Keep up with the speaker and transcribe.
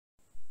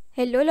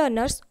Hello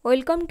learners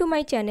welcome to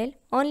my channel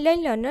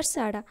online learners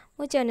साड़ा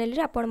मो channel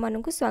रे आपण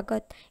मानकु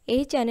स्वागत।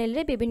 एही चैनल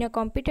रे विभिन्न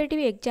कॉम्पिटिटिव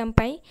एग्जाम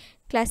पई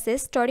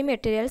classes study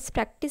materials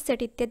practice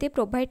set इत्यादि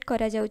प्रोवाइड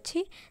करा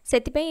जाउछि।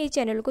 सेति पई ए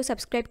चैनल को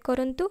सब्सक्राइब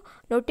करंतु,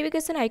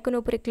 नोटिफिकेशन आइकन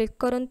ऊपर क्लिक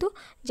करंतु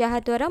जहा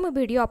द्वारा मो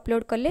वीडियो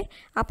अपलोड कले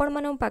आपण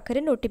मानन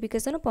पाखरे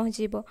नोटिफिकेशन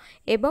पहुंचीबो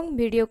एवं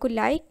वीडियो को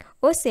लाइक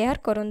और शेयर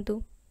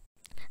करंतु।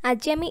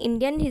 आज आम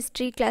इंडियन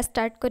हिस्ट्री क्लास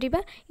स्टार्ट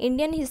करिबा।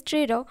 इंडियन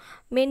हिस्ट्री रो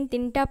मेन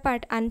तीनटा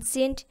पार्ट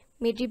एंशिएंट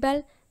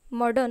मिडिवल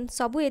मॉडर्न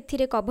सबू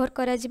एथिरे कवर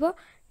करा जिवो।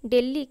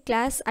 डेली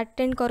क्लास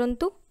अटेंड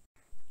करंतु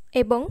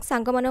एवं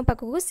सांगमान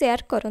पाखकु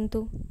शेयर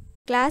करंतु।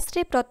 क्लास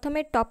रे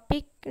प्रथमे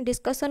टॉपिक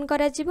डिस्कशन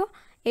करा जिवो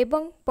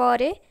एवं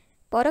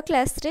पर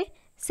क्लास रे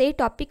सेही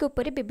टॉपिक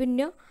ऊपर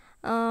विभिन्न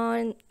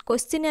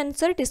क्वेश्चन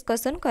आंसर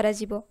डिस्कशन करा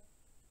जिवो।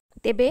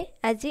 तेबे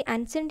आज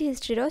एंशिएंट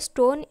हिस्ट्री रो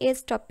स्टोन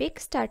एज टॉपिक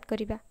स्टार्ट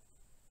करिबा।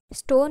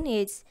 Stone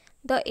Age,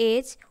 the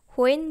age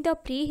when the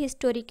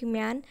prehistoric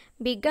man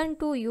began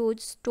to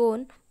use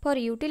stone for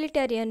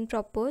utilitarian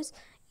purpose,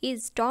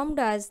 is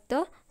termed as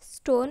the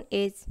Stone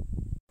Age.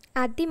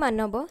 आदि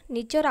मानव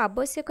निजर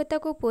आवश्यकता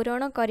को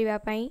पूरण करिवा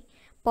पई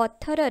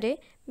पत्थर रे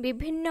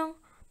विभिन्न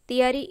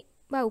तैयारी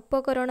बा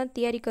उपकरण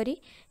तैयारी करी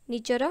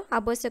निजर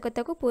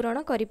आवश्यकता को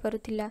पूरण करि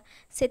परुथिला।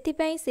 सेति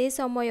पई से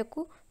समय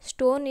को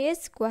स्टोन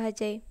एज कहा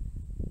जाय।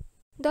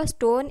 The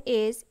Stone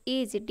Age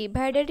is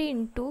divided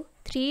into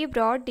three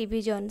broad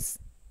divisions: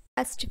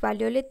 First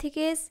Paleolithic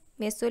Age,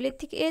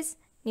 Mesolithic Age,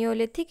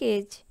 Neolithic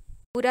Age.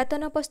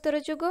 पुरातन प्रस्तर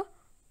युग,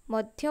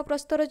 मध्य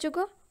प्रस्तर युग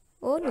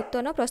और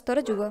नूतन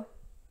प्रस्तर युग।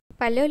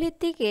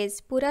 Paleolithic Age,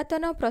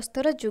 पुरातन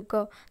प्रस्तर युग.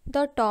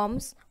 The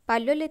terms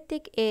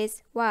Paleolithic Age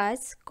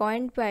was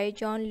coined by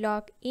John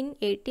Locke in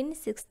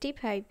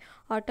 1865.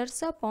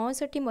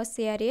 1865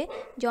 Masih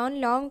John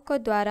Locke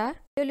द्वारा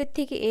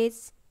Paleolithic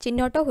Age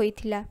चिन्हट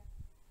होइथिला।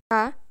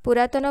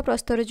 पुरातन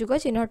प्रस्तर युग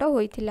चिन्हट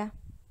होइथिला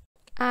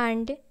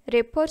and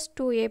refers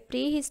to a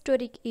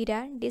prehistoric era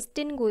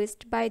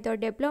distinguished by the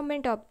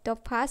development of the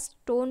first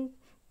stone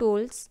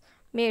tools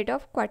made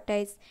of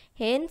quartz.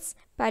 Hence,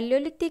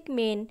 Paleolithic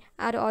men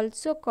are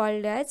also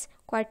called as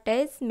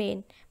Quartize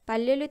Men.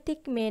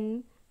 Paleolithic men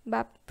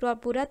बा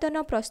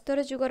पुरातन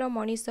प्रस्तर युगर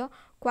Manish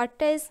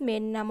क्वार्टाइज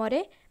main नाम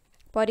रे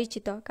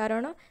परिचित,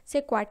 कारण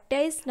से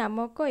क्वार्टाइज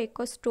नामक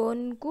एक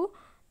स्टोन को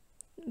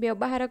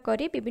व्यवहार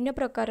करी विभिन्न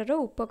प्रकार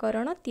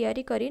उपकरण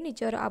तैयारी करी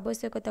निजर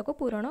आवश्यकता को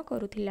पूर्ण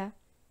करुथिला।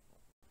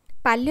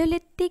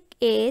 Paleolithic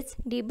age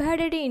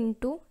divided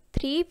into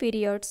three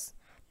periods: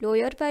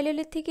 Lower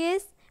Paleolithic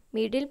age,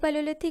 Middle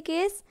Paleolithic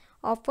age,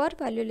 Upper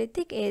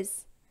Paleolithic age.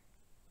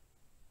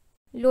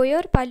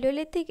 Lower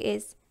Paleolithic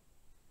age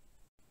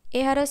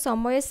एहार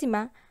समय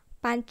सीमा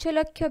 5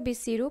 लाख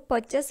बीसी रु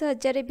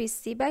 50,000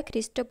 बीसी बा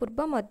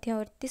ख्रीष्टपूर्व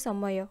मध्यवर्ती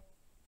समय।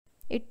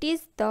 It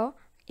is the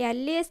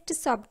earliest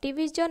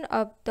subdivision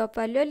of the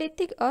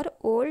Paleolithic or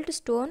Old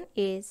Stone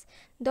Age.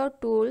 The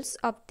tools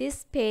of this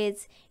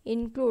phase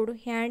include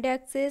hand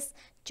axes,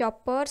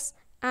 choppers,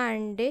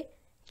 and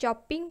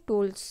chopping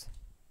tools.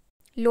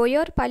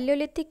 Lower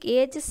Paleolithic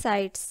Age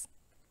sites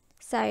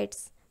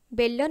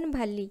बेलन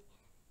valley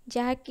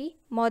जहाँकि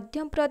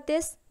Madhya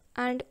Pradesh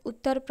and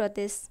Uttar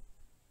Pradesh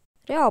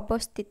रे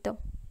अवस्थित।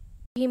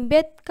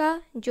 भीमबेटका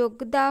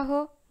जोगदाह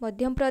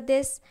मध्य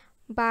प्रदेश,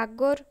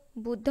 बागोर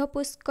बुद्ध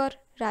पुष्कर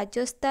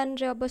राजस्थान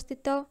रे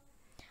अवस्थित,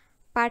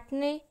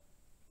 पाटने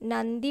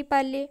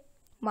नंदीपाले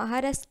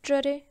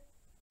महाराष्ट्र रे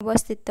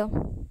अवस्थित।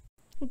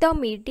 द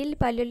मिडिल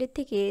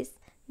पैलियोलिथिक एज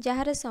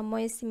जहार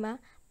समय सीमा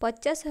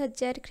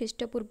 50,000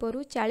 ख्रीष्टपूर्व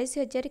रु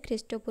 40,000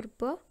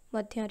 ख्रीष्टपूर्व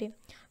मध्य।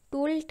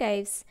 Tool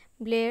types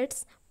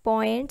blades,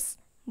 points,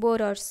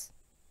 borers.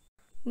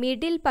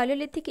 Middle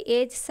Palaeolithic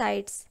as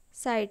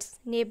sites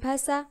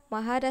नेभासा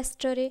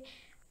Maharashtra रे,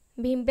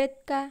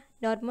 भीमबेटका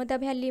नर्मदा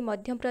वैली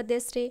मध्य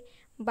प्रदेश रे,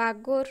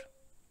 बागोर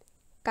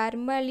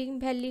कारमाली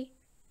वैली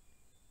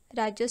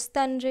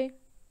राजस्थान रे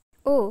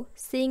ओ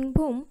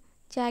सिंहभूम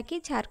जहाँकि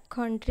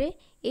झारखंड रे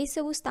ये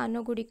सबु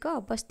स्थान गुड़िक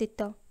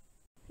अवस्थित।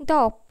 द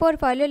अपर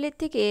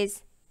पैलियोलिथिक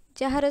एज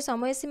जहार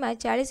समय सीमा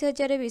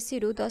 40,000 बीसी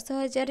रु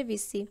 10,000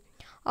 BC.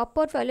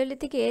 Upper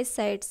Palaeolithic as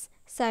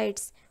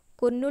sites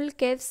Kurnool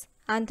caves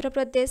Andhra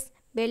Pradesh,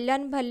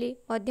 बेलान valley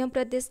Madhya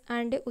Pradesh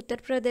and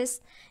Uttar Pradesh,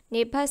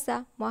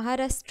 नेभासा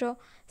Maharashtra,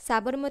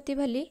 Sabarmati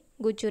valley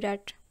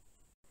Gujarat.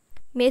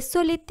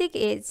 Mesolithic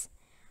as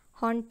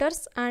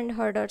hunters and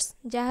herders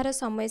जहार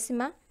समय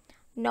सीमा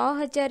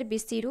 9,000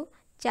 बीसी रु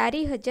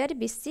 4,000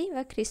 बीसी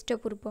व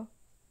ख्रीष्टपूर्व।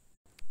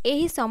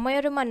 एही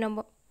समयर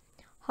मानव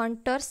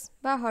हंटर्स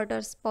बा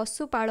हर्डर्स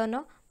पशुपालन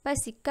बा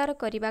शिकार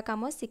करिबा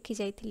काम शिखि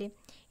जाइथिले।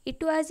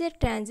 It was a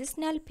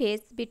transitional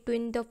phase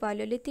between the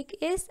Palaeolithic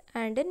as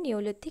and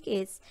neolithic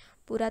age.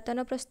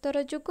 पुरातन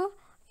प्रस्तर युग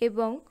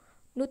एवं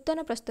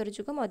नूतन प्रस्तर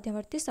युग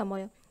मध्यवर्ती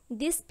समय।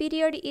 This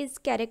period is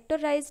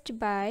characterised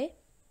bye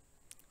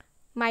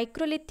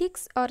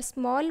microlithics or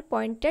small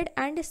pointed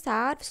and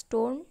sharp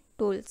stone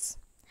tools.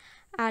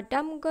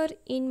 Adamgarh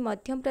in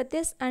Madhya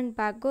Pradesh and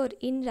Bagor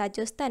in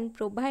Rajasthan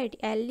provide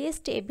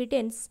earliest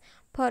evidence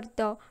for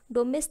the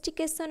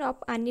domestication of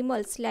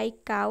animals like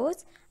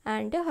cows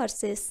and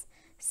horses.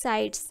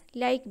 Sites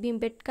like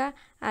Bhimbetka,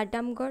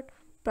 Adamgarh,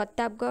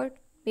 Pratapgarh,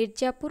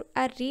 Mirzapur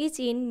are rich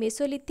in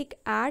Mesolithic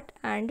art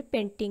and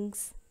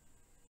paintings.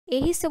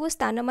 ଏହି ସବୁ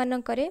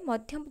ସ୍ଥାନମାନଙ୍କରେ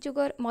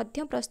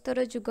ମଧ୍ୟ ପ୍ରସ୍ତର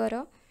ଯୁଗର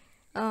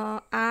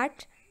art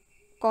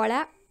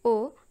କଳା ଓ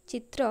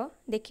ଚିତ୍ର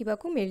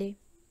ଦେଖିବାକୁ ମିଳେ।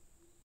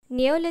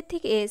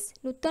 ନିଓଲିଥିକ୍ ଏଜ୍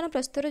ନୂତନ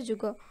ପ୍ରସ୍ତର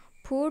ଯୁଗ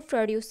ଫୁଡ୍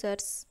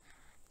ପ୍ରଡ୍ୟୁସର୍ସ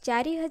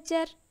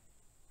 4000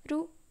 ରୁ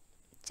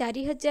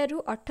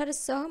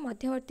 1800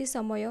 ମଧ୍ୟବର୍ତ୍ତୀ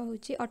ସମୟ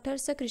ହେଉଛି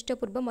 1800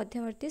 ଖ୍ରୀଷ୍ଟପୂର୍ବ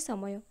ମଧ୍ୟବର୍ତ୍ତୀ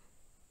ସମୟ।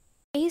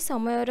 ଏହି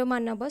ସମୟର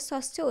ମାନବ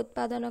ଶସ୍ୟ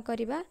ଉତ୍ପାଦନ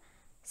କରିବା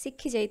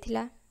ଶିଖି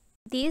ଯାଇଥିଲା।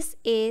 This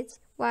age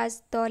was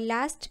the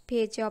last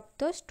phase of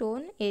the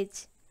Stone Age.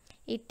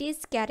 It is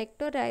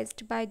characterized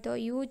by the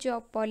use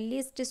of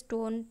polished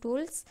stone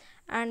tools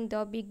and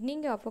the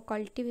beginning of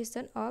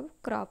cultivation of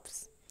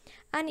crops.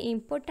 An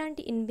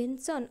important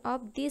invention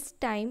of this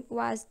time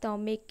was the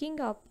making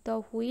of the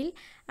wheel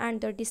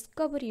and the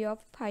discovery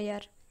of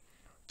fire.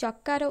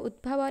 ଚକାର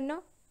ଉଦ୍ଭାବନ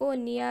ଓ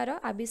ନିଆଁର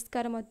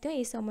ଆବିଷ୍କାର ମଧ୍ୟ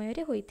ଏହି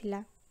ସମୟରେ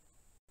ହୋଇଥିଲା।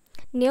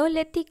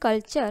 Neolithic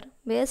culture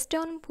based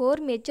on 4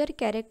 major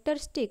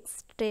characteristic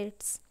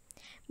traits: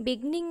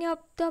 beginning of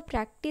the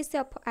practice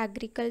of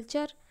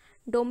agriculture,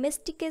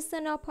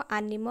 domestication of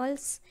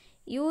animals,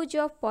 use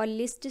of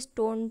polished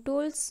stone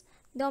tools,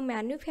 the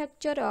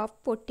manufacture of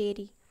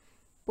pottery.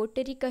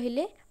 Pottery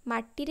कहले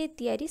माटीरे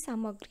तैयारी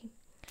सामग्री।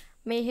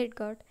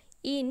 मेहरगढ़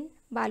in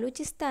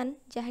Baluchistan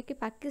जहाँकि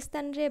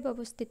पाकिस्तान रे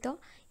अवस्थित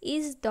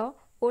is the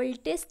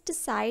oldest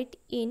site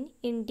in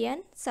Indian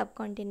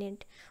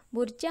subcontinent.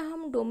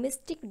 Burzahom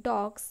domestic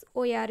dogs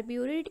were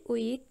buried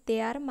with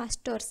their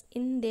masters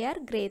in their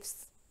graves.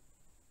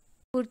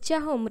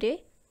 Burzahom रे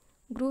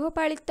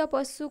गृहपालित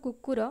पशु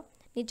कुकुर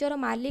निजर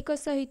मालिक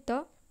सहित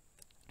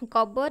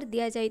कबर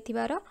दिया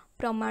जाइथिबार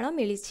प्रमाण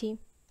मिलिछि।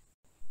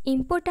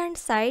 Important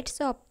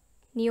sites of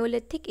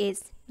Neolithic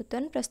Age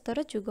नूतन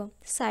प्रस्तर युग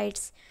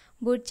साइट्स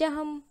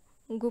बुर्जाहम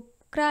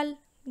गुपक्राल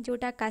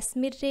जोटा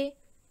काश्मीर रे,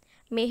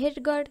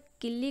 मेहरगढ़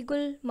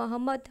किल्लीगुल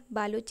मोहम्मद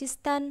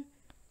बालूचिस्तान,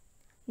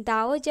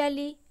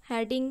 दाओजाली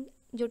हैडिंग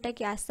जोटा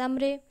कि आसाम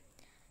रे,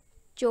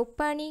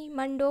 चौपानी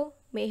मंडो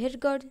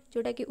मेहरगढ़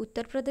जोटा कि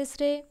उत्तर प्रदेश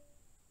रे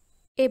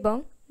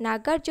एवं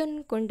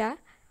नागार्जुनकोंडा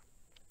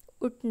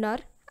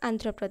उटनर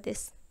आंध्र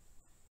प्रदेश।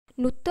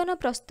 नूतन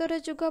प्रस्तर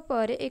युग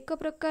पर एक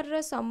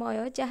प्रकार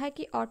समय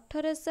जहाँकि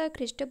 1800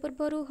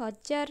 ख्रीष्टपूर्व रु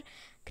 1000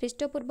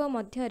 ख्रीष्टपूर्व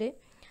मध्य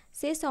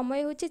से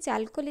समय होचे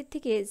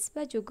चाल्कोलिथिक एज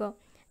बा युग।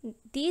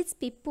 These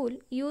people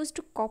used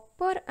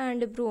copper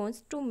and bronze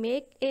to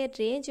make a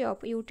range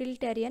of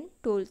utilitarian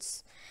tools.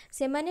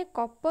 सेमाने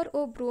Kapoor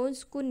और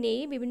ब्रोंज को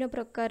नहीं विभिन्न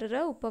प्रकार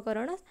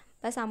उपकरण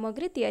बा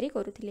सामग्री तैयारी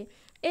करुथिले।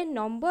 A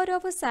number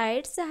of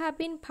sites have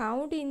been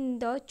found in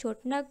the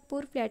Chota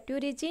Nagpur plateau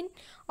region,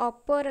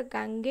 upper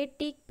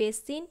Gangetic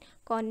basin,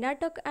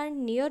 Karnataka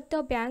and near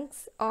the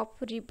banks of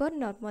river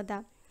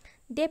Narmada.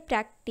 They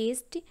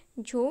practiced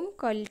झूम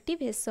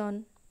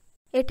cultivation.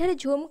 एठारे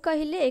झूम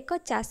कहले एक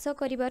चाष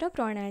करिवार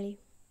प्रणाली।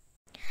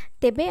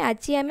 तेबे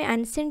आज आमे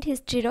एंशिएंट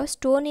हिस्ट्री रो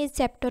स्टोन एज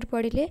चैप्टर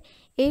पढ़िले।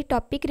 एही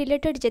टॉपिक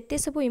रिलेटेड जेते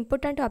सब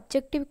important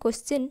objective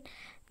question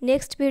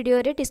next video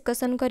रे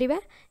डिस्कशन करिवा।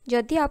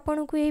 जदि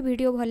आपनको ये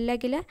वीडियो भल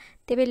लागिला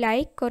तेबे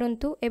लाइक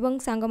करंतु एवं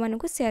सांग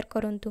मानकु शेयर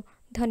करंतु।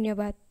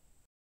 धन्यवाद।